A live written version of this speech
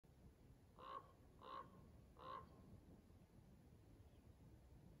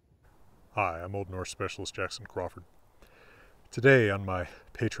Hi, I'm Old Norse Specialist Jackson Crawford. Today on my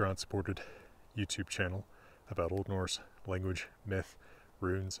Patreon-supported YouTube channel about Old Norse language, myth,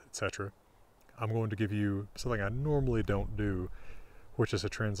 runes, etc., I'm going to give you something I normally don't do, which is a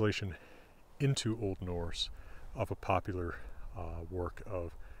translation into Old Norse of a popular work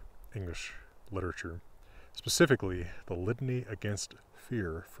of English literature, specifically the Litany Against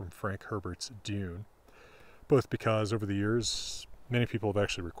Fear from Frank Herbert's Dune, both because over the years many people have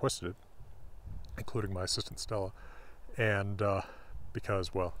actually requested it, including my assistant Stella, and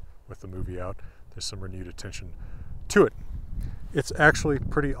because, well, with the movie out, there's some renewed attention to it. It's actually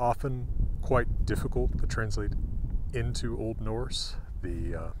pretty often quite difficult to translate into Old Norse.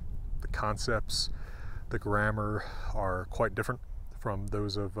 The concepts, the grammar are quite different from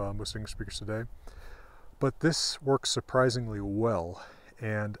those of most English speakers today, but this works surprisingly well,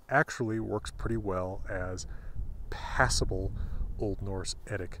 and actually works pretty well as passable Old Norse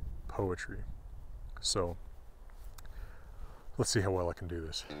Eddic poetry. So let's see how well I can do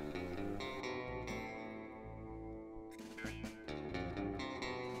this.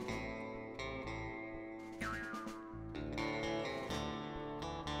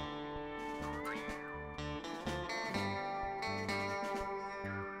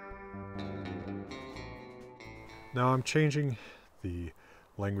 Now I'm changing the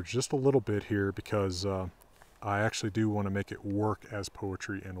language just a little bit here because I actually do want to make it work as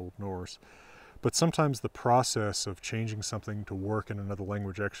poetry in Old Norse. But sometimes the process of changing something to work in another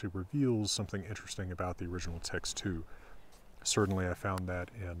language actually reveals something interesting about the original text too. Certainly I found that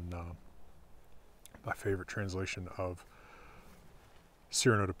in my favorite translation of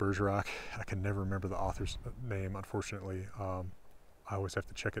Cyrano de Bergerac. I can never remember the author's name, unfortunately. I always have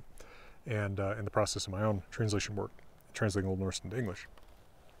to check it. And in the process of my own translation work, translating Old Norse into English.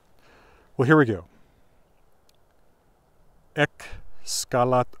 Well, here we go. Ek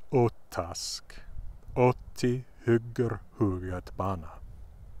skalat otask, oti hugger hugat bana.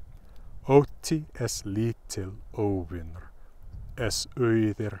 Oti es litil ovinr, es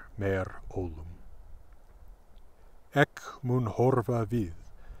auðir mer olum. Ek mun horfa við,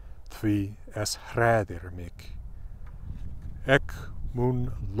 því es hræðir mig. Ek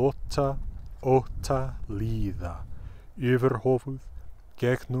mun lota ota líða, yfir höfuð,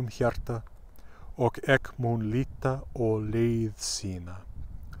 gegnum hjarta, og ek mun líta á leið sína,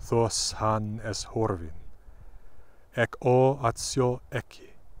 þós hann es horfinn. Ek á að sjá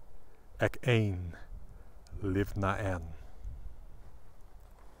ekki, ek ein lifna enn.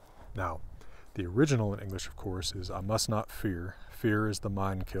 Now, the original in English, of course, is I must not fear. Fear is the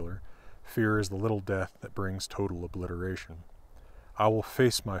mind killer. Fear is the little death that brings total obliteration. I will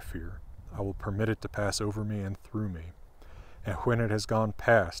face my fear. I will permit it to pass over me and through me. And when it has gone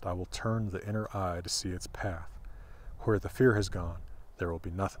past, I will turn the inner eye to see its path. Where the fear has gone, there will be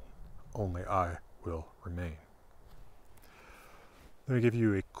nothing. Only I will remain. Let me give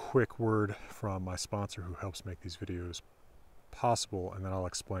you a quick word from my sponsor who helps make these videos possible, and then I'll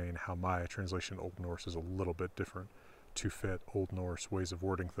explain how my translation of Old Norse is a little bit different to fit Old Norse ways of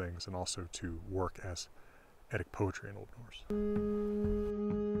wording things and also to work as Eddic poetry in Old Norse.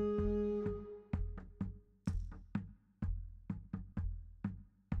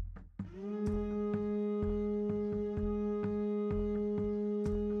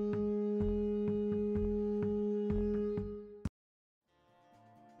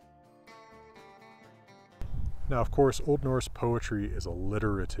 Now, of course, Old Norse poetry is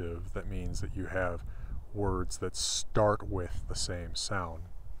alliterative. That means that you have words that start with the same sound.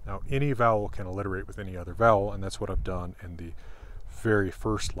 Now, any vowel can alliterate with any other vowel, and that's what I've done in the very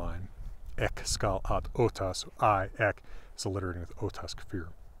first line. Ek skal at otas, I, ek, is alliterating with otask, fear.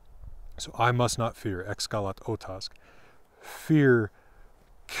 So I must not fear, ek skal at otask. Fear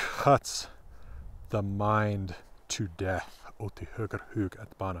cuts the mind to death, oti hugger hug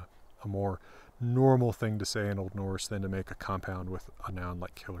at bana, a more normal thing to say in Old Norse than to make a compound with a noun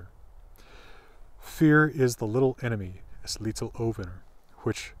like killer. Fear is the little enemy, es litil ovinr,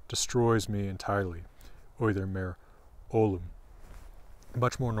 which destroys me entirely, auðir mer olum.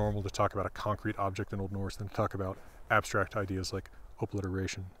 Much more normal to talk about a concrete object in Old Norse than to talk about abstract ideas like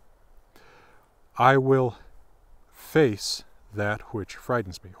obliteration. I will face that which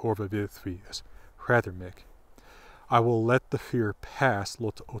frightens me, horfa við því es hræðir mig. I will let the fear pass,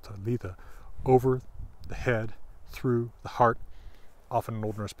 lota ota líða, over the head, through the heart. Often in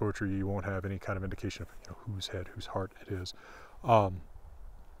Old Norse poetry you won't have any kind of indication of whose head, whose heart it is.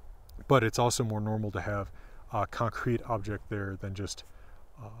 But it's also more normal to have a concrete object there than just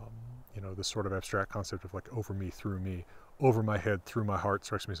this sort of abstract concept of like over me, through me. Over my head, through my heart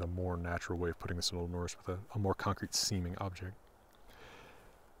strikes me as a more natural way of putting this in Old Norse with a more concrete seeming object.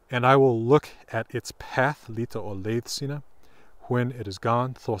 And I will look at its path, lita o leidsina, when it is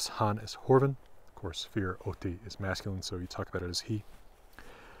gone, thos han is horven. Of course, fear oti is masculine, so you talk about it as he.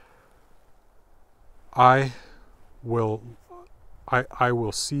 I will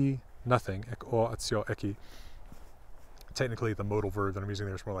see nothing, ek o atsio eki. Technically, the modal verb that I'm using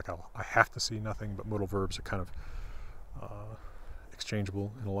there is more like I have to see nothing, but modal verbs are kind of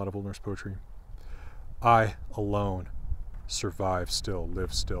exchangeable in a lot of Old Norse poetry. I alone survive still,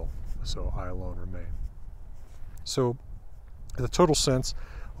 live still, so I alone remain. So, in the total sense,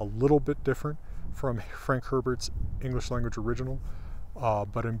 a little bit different from Frank Herbert's English language original,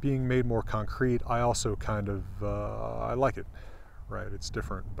 but in being made more concrete, I also kind of, I like it, right? It's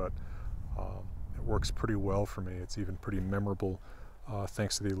different, but it works pretty well for me. It's even pretty memorable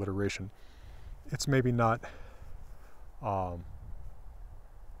thanks to the alliteration. It's maybe not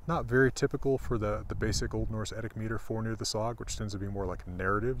very typical for the basic Old Norse Eddic meter for near the Sog, which tends to be more like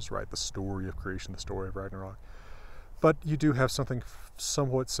narratives, right? The story of creation, the story of Ragnarok. But you do have something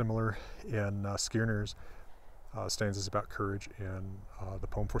somewhat similar in Skirnir's stanzas about courage in the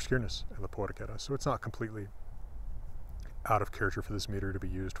poem for Skirnis and the Poetic Edda. So it's not completely out of character for this meter to be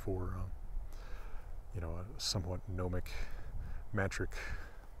used for, a somewhat gnomic, mantric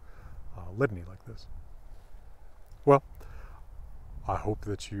litany like this. Well, I hope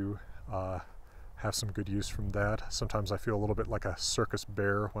that you have some good use from that. Sometimes I feel a little bit like a circus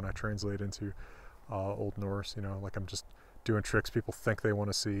bear when I translate into Old Norse, like I'm just doing tricks people think they want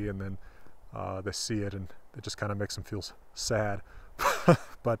to see, and then they see it and it just kind of makes them feel sad.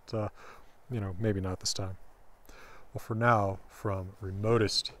 But, maybe not this time. Well, for now, from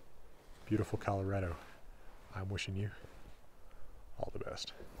remotest beautiful Colorado, I'm wishing you all the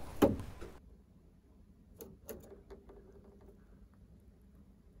best.